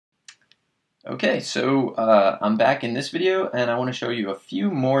Okay, so I'm back in this video and I want to show you a few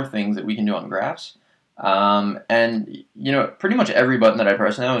more things that we can do on graphs. Pretty much every button that I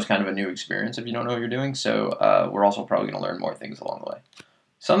press now is kind of a new experience if you don't know what you're doing, so we're also probably going to learn more things along the way.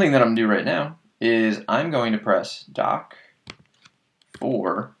 Something that I'm going to do right now is I'm going to press Doc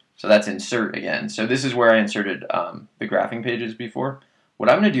 4, so that's insert again. So this is where I inserted the graphing pages before. What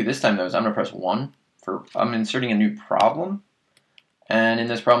I'm going to do this time though is I'm going to press 1 for, I'm inserting a new problem, and in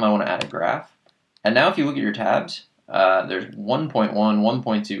this problem I want to add a graph. And now if you look at your tabs, there's 1.1,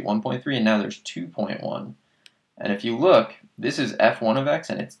 1.2, 1.3, and now there's 2.1. And if you look, this is f1 of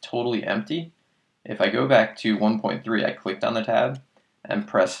x, and it's totally empty. If I go back to 1.3, I clicked on the tab and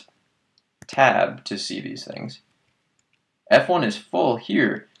press tab to see these things. f1 is full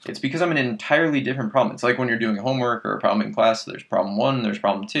here. It's because I'm in an entirely different problem. It's like when you're doing homework or a problem in class, there's problem 1, there's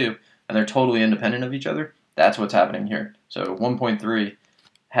problem 2, and they're totally independent of each other. That's what's happening here. So 1.3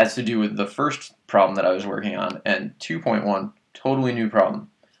 has to do with the first problem that I was working on, and 2.1, totally new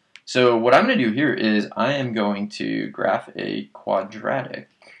problem. So what I'm going to do here is I am going to graph a quadratic.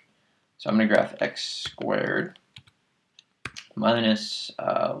 So I'm going to graph x squared minus,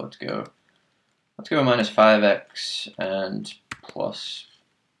 let's go minus 5x and plus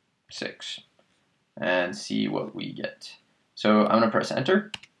 6, and see what we get. So I'm going to press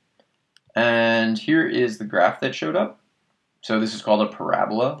enter, and here is the graph that showed up. So this is called a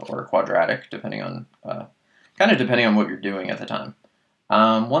parabola or a quadratic, depending on depending on what you're doing at the time.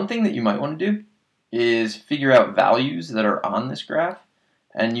 One thing that you might want to do is figure out values that are on this graph,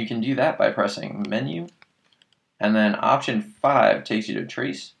 and you can do that by pressing menu, and then option 5 takes you to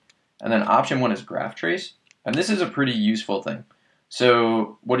trace, and then option 1 is graph trace, and this is a pretty useful thing.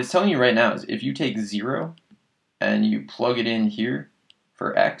 So what it's telling you right now is if you take 0 and you plug it in here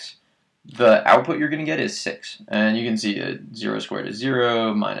for x, the output you're going to get is 6. And you can see that 0 squared is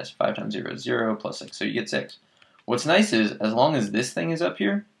 0, minus 5 times 0 is 0, plus 6, so you get 6. What's nice is, as long as this thing is up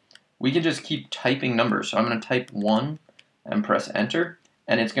here, we can just keep typing numbers. So I'm going to type 1 and press enter,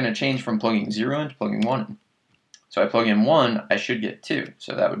 and it's going to change from plugging 0 into plugging 1 in. So I plug in 1, I should get 2.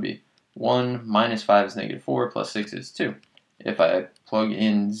 So that would be 1 minus 5 is negative 4, plus 6 is 2. If I plug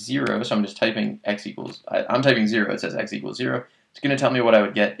in 0, so I'm just typing x equals, I'm typing 0, it says x equals 0. It's going to tell me what I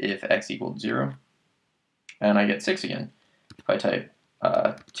would get if x equaled 0, and I get 6 again. If I type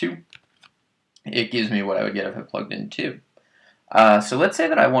 2, it gives me what I would get if I plugged in 2. So let's say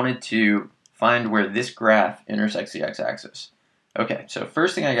that I wanted to find where this graph intersects the x-axis. Okay, so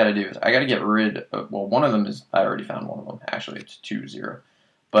first thing I got to do is I got to get rid of, well, one of them is, I already found one of them. Actually, it's 2, 0.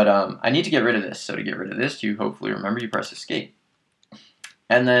 But I need to get rid of this. So to get rid of this, you hopefully remember you press escape.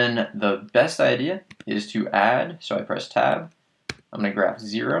 And then the best idea is to add, so I press tab. I'm going to graph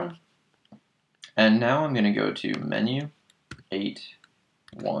 0, and now I'm going to go to menu, 8,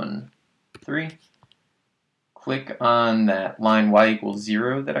 1, 3, click on that line y equals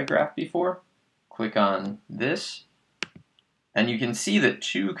 0 that I graphed before, click on this, and you can see that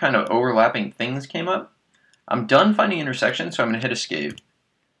two kind of overlapping things came up. I'm done finding intersections, so I'm going to hit escape.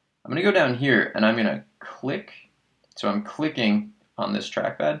 I'm going to go down here, and I'm going to click, so I'm clicking on this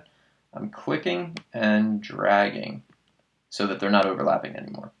trackpad, I'm clicking and dragging, so that they're not overlapping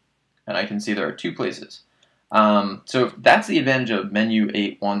anymore. And I can see there are two places. So that's the advantage of menu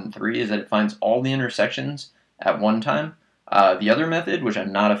 813, is that it finds all the intersections at one time. The other method, which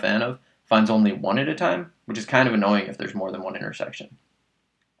I'm not a fan of, finds only one at a time, which is kind of annoying if there's more than one intersection.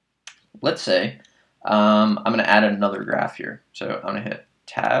 Let's say I'm going to add another graph here. So I'm going to hit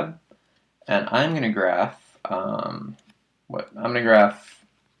tab, and I'm going to graph, I'm going to graph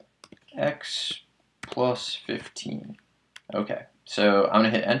x plus 15. Okay, so I'm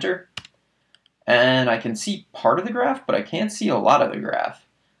going to hit enter, and I can see part of the graph, but I can't see a lot of the graph.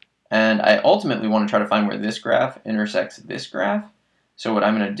 And I ultimately want to try to find where this graph intersects this graph. So what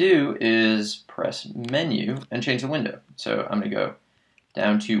I'm going to do is press menu and change the window. So I'm going to go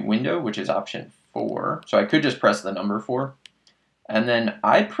down to window, which is option 4. So I could just press the number 4. And then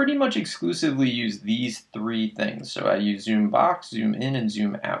I pretty much exclusively use these three things. So I use zoom box, zoom in, and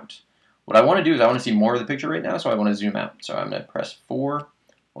zoom out. What I want to do is I want to see more of the picture right now, so I want to zoom out. So I'm going to press 4,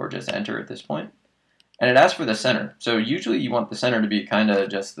 or just enter at this point. And it asks for the center. So usually you want the center to be kind of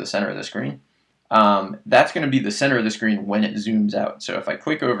just the center of the screen. That's going to be the center of the screen when it zooms out. So if I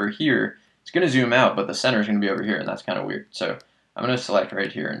click over here, it's going to zoom out, but the center is going to be over here, and that's kind of weird. So I'm going to select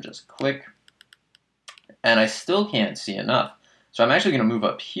right here and just click. And I still can't see enough. So I'm actually going to move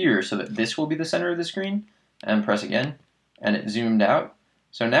up here so that this will be the center of the screen, and press again, and it zoomed out.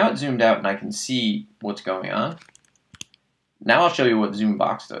 So now it's zoomed out and I can see what's going on. Now I'll show you what zoom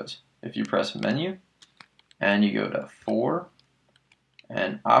box does. If you press menu and you go to 4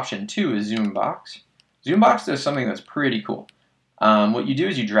 And option 2 is zoom box. Zoom box does something that's pretty cool. What you do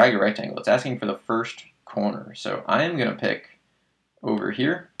is you drag a rectangle. It's asking for the first corner. So I am going to pick over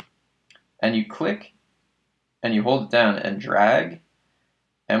here, and you click and you hold it down and drag.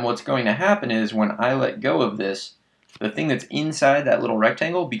 And what's going to happen is when I let go of this, the thing that's inside that little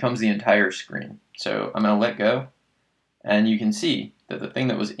rectangle becomes the entire screen. So I'm going to let go, and you can see that the thing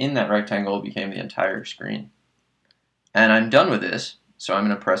that was in that rectangle became the entire screen. And I'm done with this, so I'm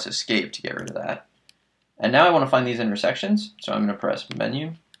going to press escape to get rid of that. And now I want to find these intersections, so I'm going to press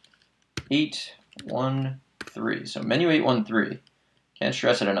menu 813. So menu 813. Can't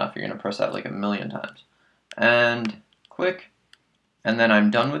stress it enough. You're going to press that like a million times. And click. And then I'm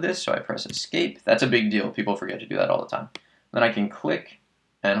done with this, so I press escape. That's a big deal. People forget to do that all the time. Then I can click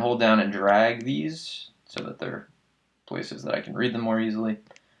and hold down and drag these so that they're places that I can read them more easily.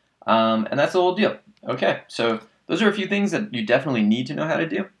 And that's the whole deal. Okay, so those are a few things that you definitely need to know how to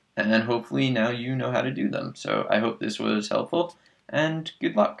do. And hopefully now you know how to do them. So I hope this was helpful, and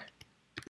good luck.